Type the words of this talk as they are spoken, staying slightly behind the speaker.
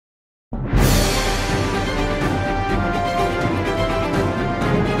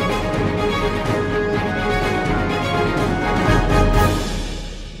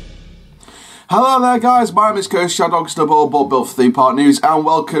Hello there guys, my name is Coaster Chall, Dogster Built for Theme Park News, and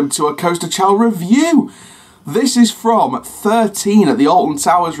welcome to a Coaster Chall review. This is from 13 at the Alton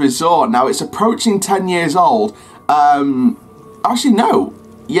Towers Resort. Now it's approaching 10 years old. Actually no,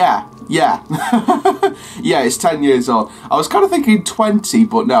 yeah. Yeah, it's 10 years old. I was kind of thinking 20,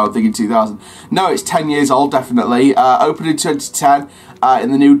 but no, I'm thinking 2000. No, it's 10 years old, definitely. Opened in 2010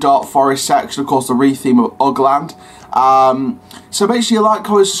 in the new Dark Forest section, of course, the retheme of Ugland. So make sure you like,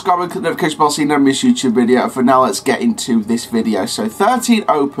 comment, subscribe, and click the notification bell so you never miss a YouTube video. And for now, let's get into this video. So 13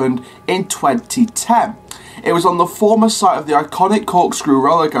 opened in 2010. It was on the former site of the iconic Corkscrew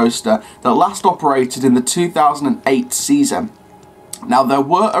roller coaster that last operated in the 2008 season. Now, there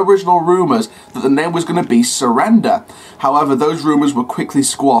were original rumours that the name was going to be Surrender. However, those rumours were quickly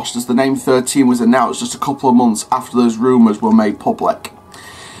squashed as the name 13 was announced just a couple of months after those rumours were made public.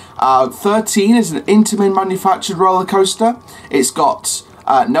 13 is an Intamin manufactured roller coaster. It's got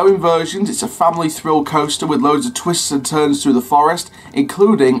no inversions. It's a family thrill coaster with loads of twists and turns through the forest,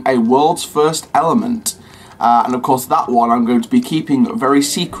 including a world's first element. And of course that one I'm going to be keeping very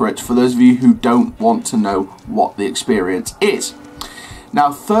secret for those of you who don't want to know what the experience is.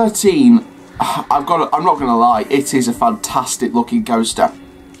 Now 13, I'm not going to lie, it is a fantastic looking coaster.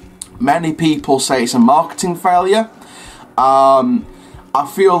 Many people say it's a marketing failure. I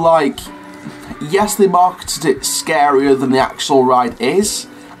feel like, yes, they marketed it scarier than the actual ride is.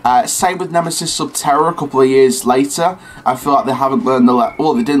 Same with Nemesis Subterra a couple of years later. I feel like they haven't learned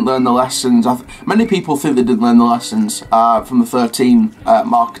they didn't learn the lessons. Many people think they didn't learn the lessons from the 13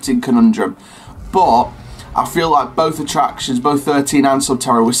 marketing conundrum. But I feel like both attractions, both 13 and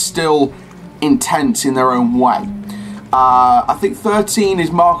Subterra, were still intense in their own way. I think 13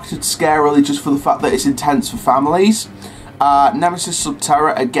 is marketed scarily just for the fact that it's intense for families. Nemesis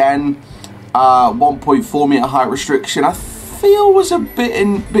Subterra, again, 1.4 metre height restriction, I feel was a bit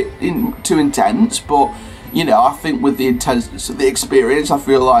too intense, but, you know, I think with the intensity of the experience, I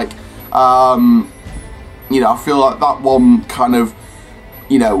feel like, you know, I feel like that one kind of,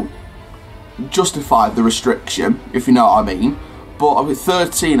 you know, justified the restriction, if you know what I mean. But with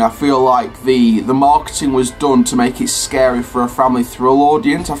 13, I feel like the marketing was done to make it scary for a family thrill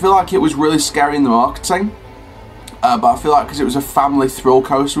audience. I feel like it was really scary in the marketing. But I feel like because it was a family thrill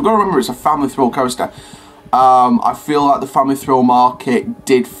coaster, we've got to remember it's a family thrill coaster. I feel like the family thrill market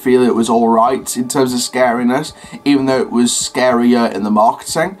did feel it was alright in terms of scariness, even though it was scarier in the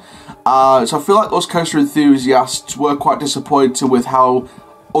marketing. So I feel like those coaster enthusiasts were quite disappointed with how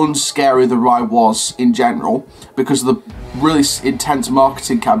unscary the ride was in general because of the really intense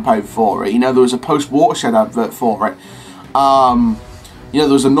marketing campaign for it. You know, there was a post-watershed advert for it. You know,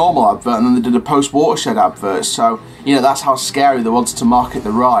 there was a normal advert and then they did a post-watershed advert, so, you know, that's how scary they wanted to market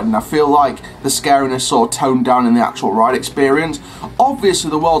the ride, and I feel like the scariness sort of toned down in the actual ride experience. Obviously,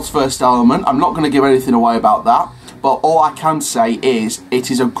 the world's first element, I'm not going to give anything away about that, but all I can say is,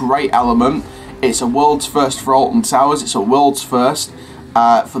 it is a great element. It's a world's first for Alton Towers, it's a world's first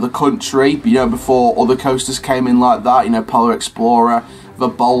for the country, you know, before other coasters came in like that, you know, Polar Explorer, the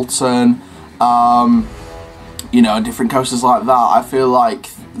Bolton, you know, different coasters like that. I feel like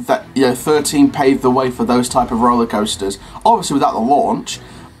that, you know, 13 paved the way for those type of roller coasters. Obviously without the launch,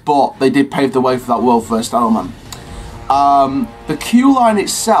 but they did pave the way for that world first element. The queue line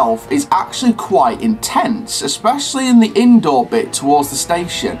itself is actually quite intense, especially in the indoor bit towards the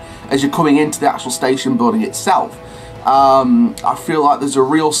station as you're coming into the actual station building itself. I feel like there's a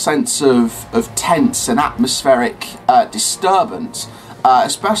real sense of tense and atmospheric disturbance.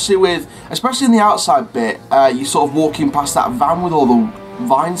 Especially in the outside bit, you're sort of walking past that van with all the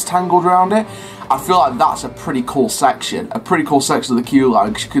vines tangled around it. I feel like that's a pretty cool section of the queue line,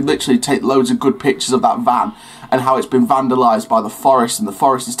 because you could literally take loads of good pictures of that van and how it's been vandalised by the forest and the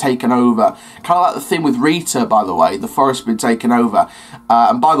forest is taken over. Kind of like the thing with Rita, by the way, the forest has been taken over.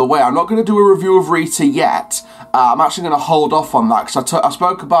 And by the way, I'm not going to do a review of Rita yet. I'm actually going to hold off on that because I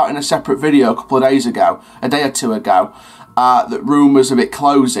spoke about it in a separate video a couple of days ago, a day or two ago. That rumours of it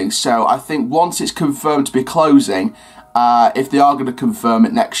closing, so I think once it's confirmed to be closing, if they are going to confirm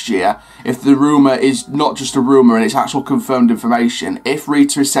it next year, if the rumour is not just a rumour and it's actual confirmed information, if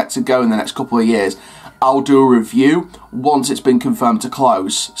Rita is set to go in the next couple of years, I'll do a review once it's been confirmed to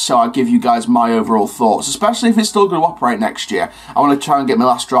close, so I'll give you guys my overall thoughts, especially if it's still going to operate next year. I want to try and get my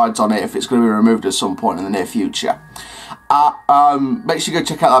last rides on it if it's going to be removed at some point in the near future. Make sure you go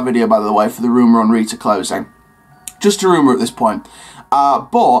check out that video, by the way, for the rumour on Rita closing. Just a rumour at this point.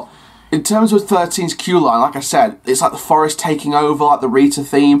 But in terms of 13's queue line, like I said, it's like the forest taking over, like the Rita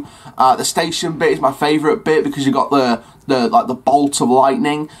theme. The station bit is my favourite bit because you got the bolt of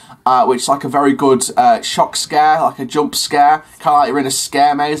lightning. which is like a very good shock scare, like a jump scare, kind of like you're in a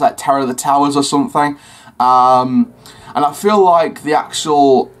scare maze, like Terror of the Towers or something. And I feel like the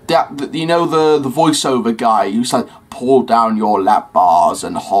actual, you know, the voiceover guy who's like, pull down your lap bars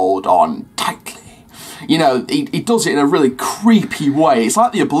and hold on tightly. You know, he does it in a really creepy way. It's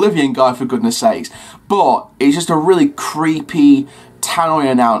like the Oblivion guy, for goodness sakes. But it's just a really creepy tannoy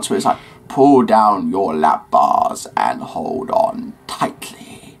announcement. It's like, pull down your lap bars and hold on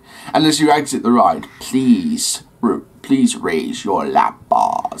tightly. And as you exit the ride, please raise your lap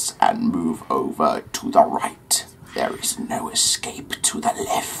bars and move over to the right. There is no escape to the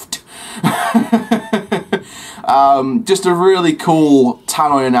left. Just a really cool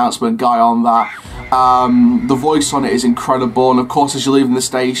tannoy announcement guy on that. The voice on it is incredible, and of course as you're leaving the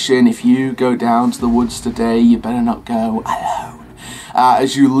station, if you go down to the woods today, you better not go alone.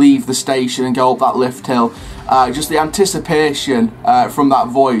 As you leave the station and go up that lift hill, just the anticipation from that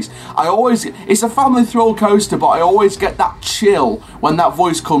voice. It's a family thrill coaster, but I always get that chill when that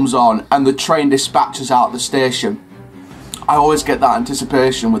voice comes on and the train dispatches out of the station. I always get that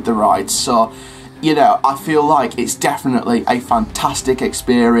anticipation with the rides, so you know, I feel like it's definitely a fantastic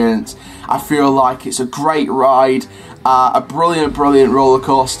experience. I feel like it's a great ride, a brilliant roller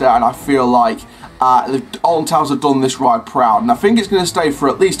coaster, and I feel like the Alton Towers have done this ride proud, and I think it's going to stay for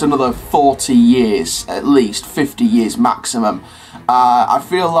at least another 40 years, at least 50 years maximum. I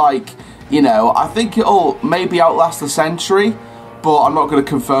feel like, you know, I think it'll maybe outlast the century, but I'm not going to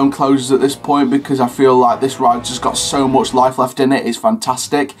confirm closures at this point because I feel like this ride's just got so much life left in it. It's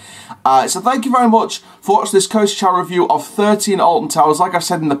fantastic. So thank you very much for watching this Coaster Chall review of 13 Alton Towers. Like I've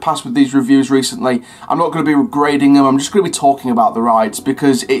said in the past with these reviews recently, I'm not going to be grading them. I'm just going to be talking about the rides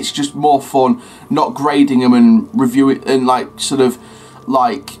because it's just more fun not grading them and reviewing and like sort of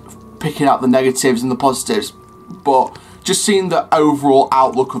like picking out the negatives and the positives, but just seeing the overall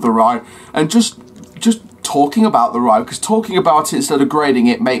outlook of the ride and just talking about the ride, because talking about it instead of grading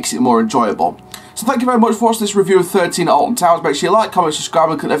it makes it more enjoyable. So thank you very much for watching this review of 13 Alton Towers. Make sure you like, comment, subscribe,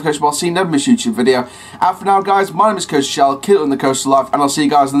 and click the notification bell so you never miss a YouTube video. And for now, guys, my name is Coaster Chall, Killer in the Coaster Life, and I'll see you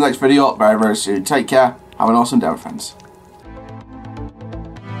guys in the next video very, very soon. Take care. Have an awesome day, friends.